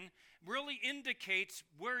inflection, really indicates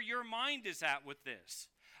where your mind is at with this.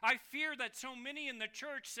 I fear that so many in the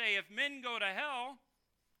church say, if men go to hell,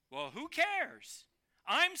 well, who cares?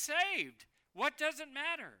 I'm saved. What does it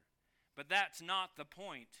matter? But that's not the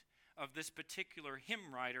point of this particular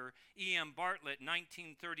hymn writer, E.M. Bartlett,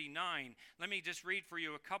 1939. Let me just read for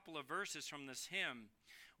you a couple of verses from this hymn.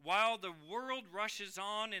 While the world rushes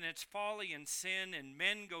on in its folly and sin, and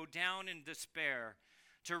men go down in despair,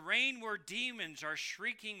 to reign where demons are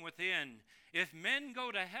shrieking within, if men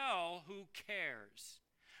go to hell, who cares?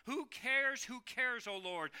 Who cares? Who cares, O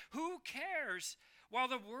Lord? Who cares? While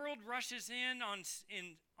the world rushes in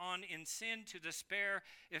sin to despair,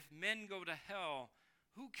 if men go to hell,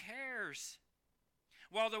 who cares?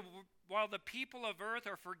 While the people of earth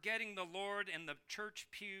are forgetting the Lord, and the church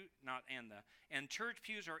church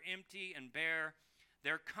pews are empty and bare,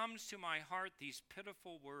 there comes to my heart these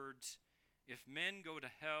pitiful words: if men go to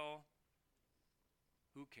hell,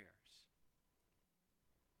 who cares?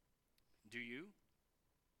 Do you?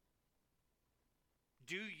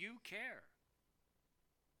 Do you care?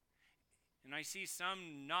 And I see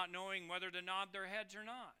some not knowing whether to nod their heads or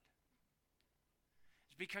not.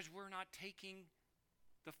 It's because we're not taking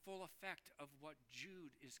the full effect of what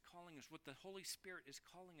Jude is calling us, what the Holy Spirit is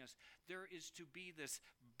calling us. There is to be this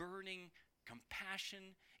burning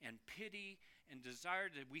compassion and pity and desire.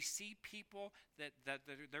 That we see people that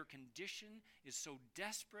their condition is so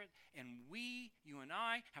desperate, and you and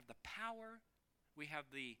I, have the power. We have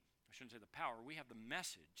I shouldn't say the power, we have the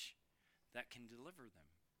message that can deliver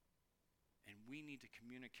them. And we need to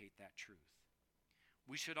communicate that truth.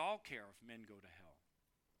 We should all care if men go to hell.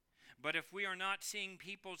 But if we are not seeing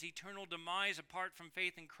people's eternal demise apart from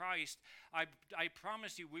faith in Christ, I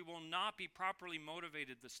promise you we will not be properly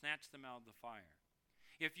motivated to snatch them out of the fire.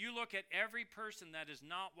 If you look at every person that is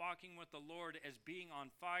not walking with the Lord as being on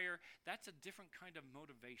fire, that's a different kind of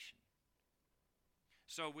motivation.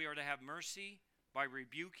 So we are to have mercy by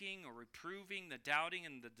rebuking or reproving the doubting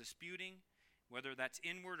and the disputing, whether that's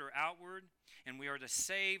inward or outward. And we are to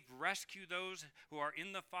rescue those who are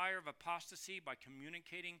in the fire of apostasy by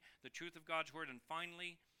communicating the truth of God's word. And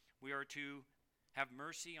finally, we are to have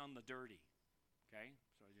mercy on the dirty. Okay?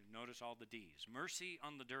 So you notice all the D's. Mercy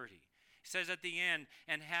on the dirty. It says at the end,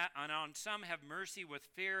 and on some have mercy with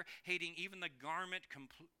fear, hating even the garment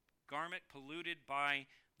polluted by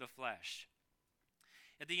the flesh.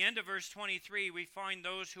 At the end of verse 23, we find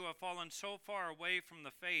those who have fallen so far away from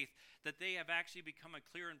the faith that they have actually become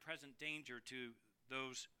a clear and present danger to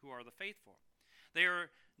those who are the faithful. They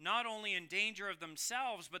are not only in danger of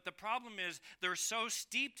themselves, but the problem is they're so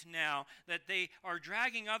steeped now that they are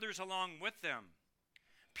dragging others along with them.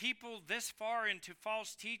 People this far into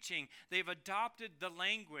false teaching, they've adopted the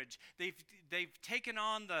language, they've taken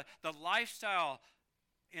on the lifestyle.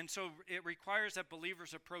 And so it requires that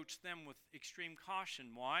believers approach them with extreme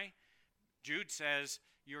caution. Why? Jude says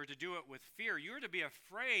you're to do it with fear. You're to be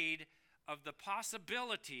afraid of the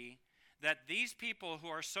possibility that these people who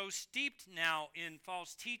are so steeped now in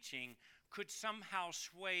false teaching could somehow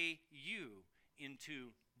sway you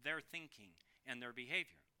into their thinking and their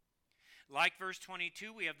behavior. Like verse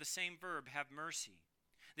 22, we have the same verb, have mercy.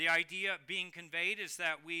 The idea being conveyed is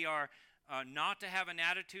that we are not to have an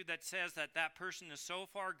attitude that says that person is so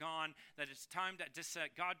far gone that it's time to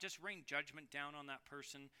God just rain judgment down on that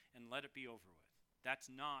person and let it be over with. That's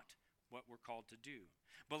not what we're called to do.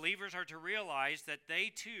 Believers are to realize that they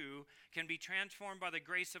too can be transformed by the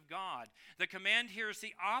grace of God. The command here is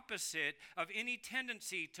the opposite of any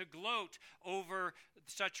tendency to gloat over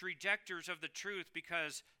such rejectors of the truth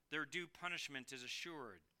because their due punishment is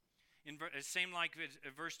assured. Same like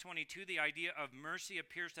verse 22, the idea of mercy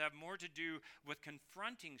appears to have more to do with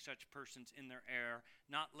confronting such persons in their error,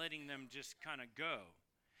 not letting them just kind of go.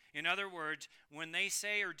 In other words, when they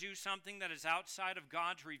say or do something that is outside of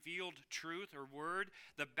God's revealed truth or word,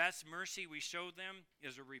 the best mercy we show them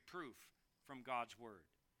is a reproof from God's word.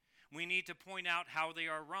 We need to point out how they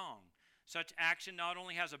are wrong. Such action not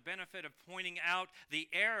only has a benefit of pointing out the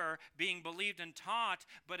error being believed and taught,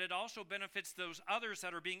 but it also benefits those others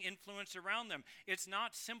that are being influenced around them. It's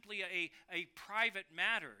not simply a private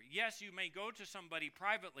matter. Yes, you may go to somebody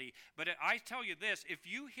privately, but I tell you this, if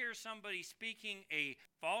you hear somebody speaking a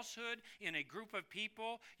falsehood in a group of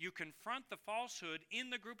people, you confront the falsehood in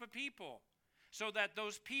the group of people so that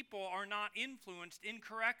those people are not influenced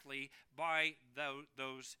incorrectly by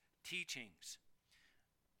those teachings.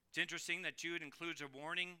 It's interesting that Jude includes a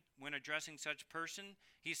warning when addressing such person.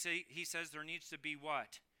 He says there needs to be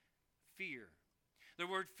what? Fear. The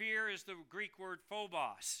word fear is the Greek word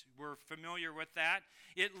phobos. We're familiar with that.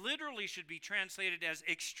 It literally should be translated as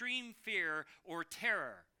extreme fear or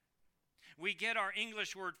terror. We get our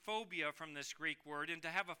English word phobia from this Greek word, and to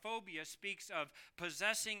have a phobia speaks of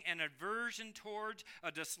possessing an aversion towards,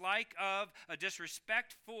 a dislike of, a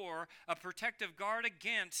disrespect for, a protective guard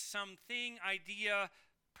against something, idea,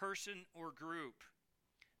 person, or group.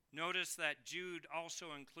 Notice that Jude also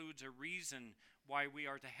includes a reason why we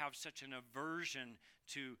are to have such an aversion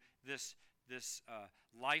to this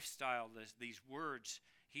lifestyle, these words.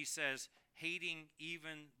 He says, hating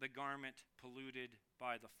even the garment polluted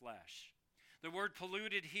by the flesh. The word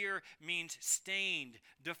polluted here means stained,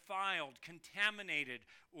 defiled, contaminated,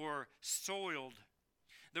 or soiled.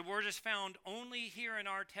 The word is found only here in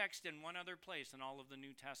our text in one other place in all of the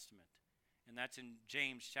New Testament. And that's in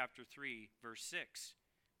James chapter 3, verse 6,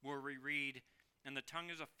 where we read, and the tongue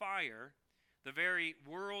is a fire, the very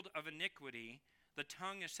world of iniquity. The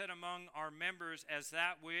tongue is set among our members as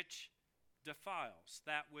that which defiles,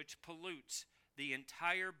 that which pollutes the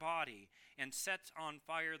entire body and sets on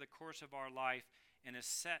fire the course of our life and is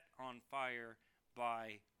set on fire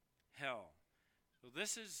by hell. So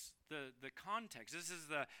this is the context. This is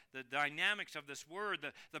the dynamics of this word.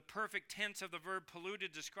 The perfect tense of the verb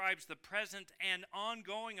polluted describes the present and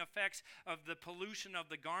ongoing effects of the pollution of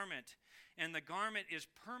the garment. And the garment is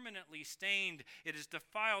permanently stained. It is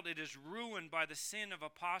defiled. It is ruined by the sin of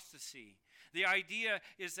apostasy. The idea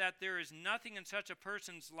is that there is nothing in such a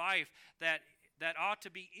person's life that ought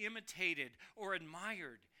to be imitated or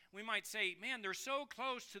admired. We might say, man, they're so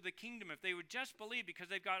close to the kingdom if they would just believe because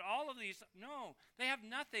they've got all of these. No, they have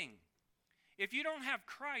nothing. If you don't have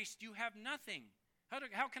Christ, you have nothing.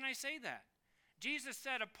 How can I say that? Jesus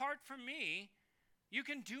said, apart from me, you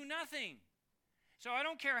can do nothing. So I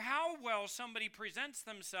don't care how well somebody presents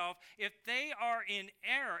themselves, if they are in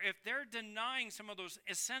error, if they're denying some of those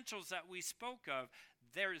essentials that we spoke of,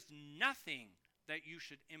 there is nothing that you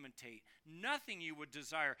should imitate, nothing you would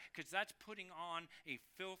desire, because that's putting on a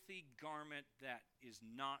filthy garment that is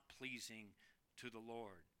not pleasing to the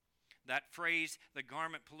Lord. That phrase, the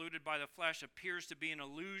garment polluted by the flesh, appears to be an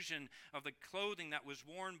allusion of the clothing that was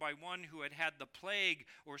worn by one who had had the plague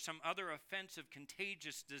or some other offensive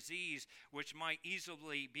contagious disease which might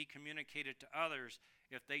easily be communicated to others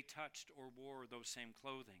if they touched or wore those same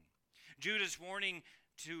clothing. Jude is warning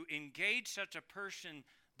to engage such a person,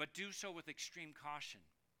 but do so with extreme caution.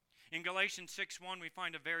 In Galatians 6:1, we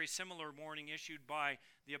find a very similar warning issued by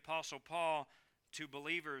the Apostle Paul to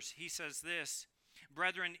believers. He says this,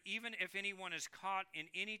 brethren, even if anyone is caught in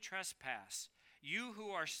any trespass, you who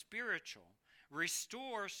are spiritual,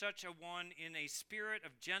 restore such a one in a spirit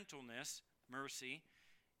of gentleness, mercy,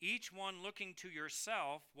 each one looking to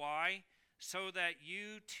yourself. Why? So that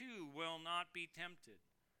you too will not be tempted.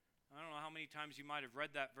 I don't know how many times you might have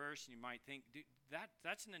read that verse and you might think,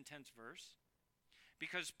 that's an intense verse.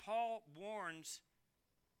 Because Paul warns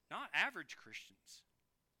not average Christians.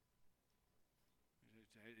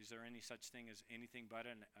 Is there any such thing as anything but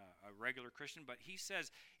a regular Christian? But he says,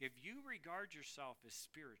 if you regard yourself as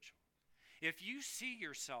spiritual, if you see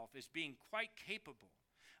yourself as being quite capable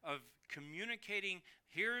of communicating,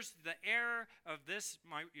 here's the error of this,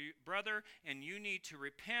 my brother, and you need to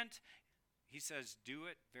repent, he says, do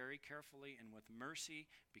it very carefully and with mercy,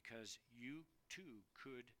 because you too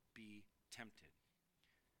could be tempted.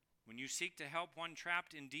 When you seek to help one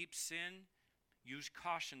trapped in deep sin, use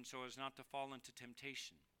caution so as not to fall into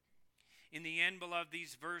temptation. In the end, beloved,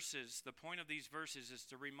 these verses, the point of these verses is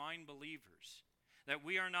to remind believers that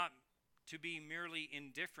we are not to be merely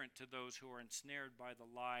indifferent to those who are ensnared by the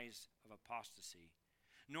lies of apostasy,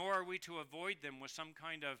 nor are we to avoid them with some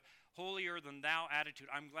kind of holier-than-thou attitude.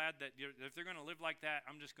 I'm glad that if they're going to live like that,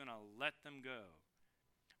 I'm just going to let them go.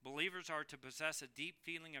 Believers are to possess a deep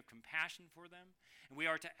feeling of compassion for them, and we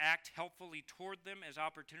are to act helpfully toward them as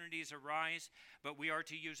opportunities arise, but we are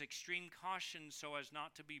to use extreme caution so as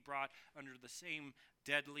not to be brought under the same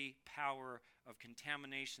deadly power of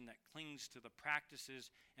contamination that clings to the practices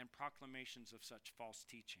and proclamations of such false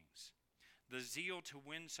teachings. The zeal to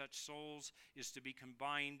win such souls is to be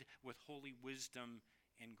combined with holy wisdom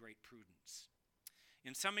and great prudence.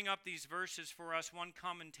 In summing up these verses for us, one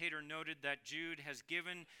commentator noted that Jude has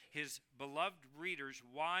given his beloved readers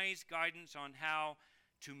wise guidance on how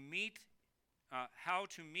to meet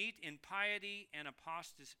in piety and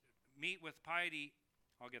apostasy. Meet with piety.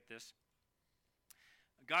 I'll get this.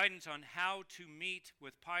 Guidance on how to meet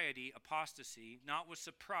with piety apostasy, not with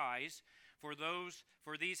surprise, for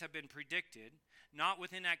these have been predicted, not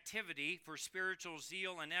with inactivity, for spiritual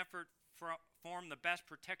zeal and effort form the best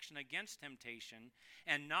protection against temptation,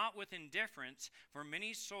 and not with indifference, for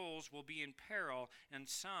many souls will be in peril, and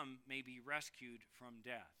some may be rescued from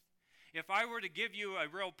death. If I were to give you a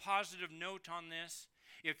real positive note on this,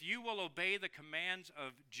 if you will obey the commands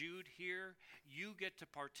of Jude here, you get to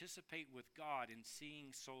participate with God in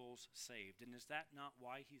seeing souls saved. And is that not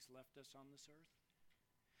why he's left us on this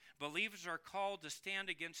earth? Believers are called to stand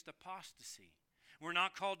against apostasy. We're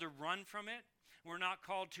not called to run from it. We're not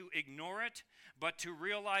called to ignore it, but to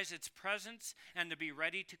realize its presence and to be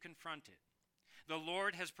ready to confront it. The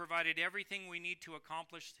Lord has provided everything we need to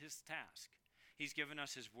accomplish his task. He's given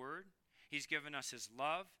us his word. He's given us his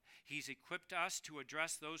love. He's equipped us to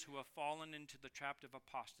address those who have fallen into the trap of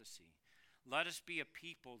apostasy. Let us be a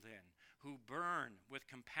people then who burn with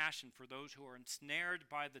compassion for those who are ensnared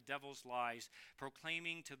by the devil's lies,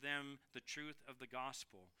 proclaiming to them the truth of the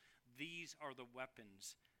gospel. These are the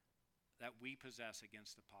weapons that we possess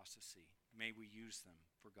against apostasy. May we use them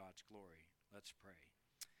for God's glory. Let's pray.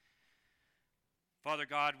 Father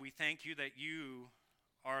God, we thank you that you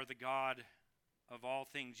are the God of all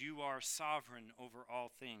things. You are sovereign over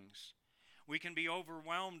all things. We can be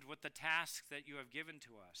overwhelmed with the tasks that you have given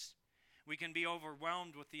to us. We can be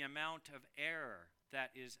overwhelmed with the amount of error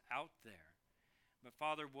that is out there. But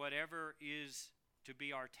Father, whatever is to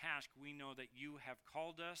be our task, we know that you have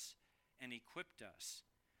called us and equipped us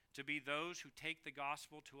to be those who take the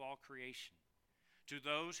gospel to all creation, to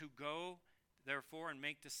those who go, therefore, and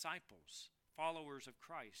make disciples, followers of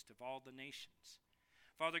Christ, of all the nations.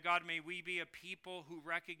 Father God, may we be a people who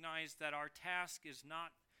recognize that our task is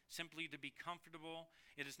not simply to be comfortable.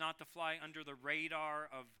 It is not to fly under the radar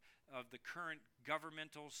of the current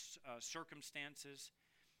governmental circumstances.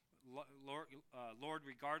 Lord,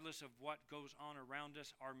 regardless of what goes on around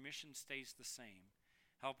us, our mission stays the same.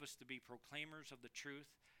 Help us to be proclaimers of the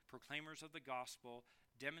truth, proclaimers of the gospel,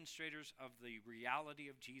 demonstrators of the reality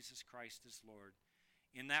of Jesus Christ as Lord.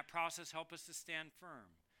 In that process, help us to stand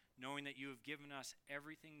firm, knowing that you have given us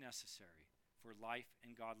everything necessary for life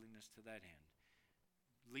and godliness to that end.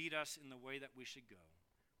 Lead us in the way that we should go.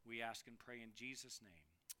 We ask and pray in Jesus' name.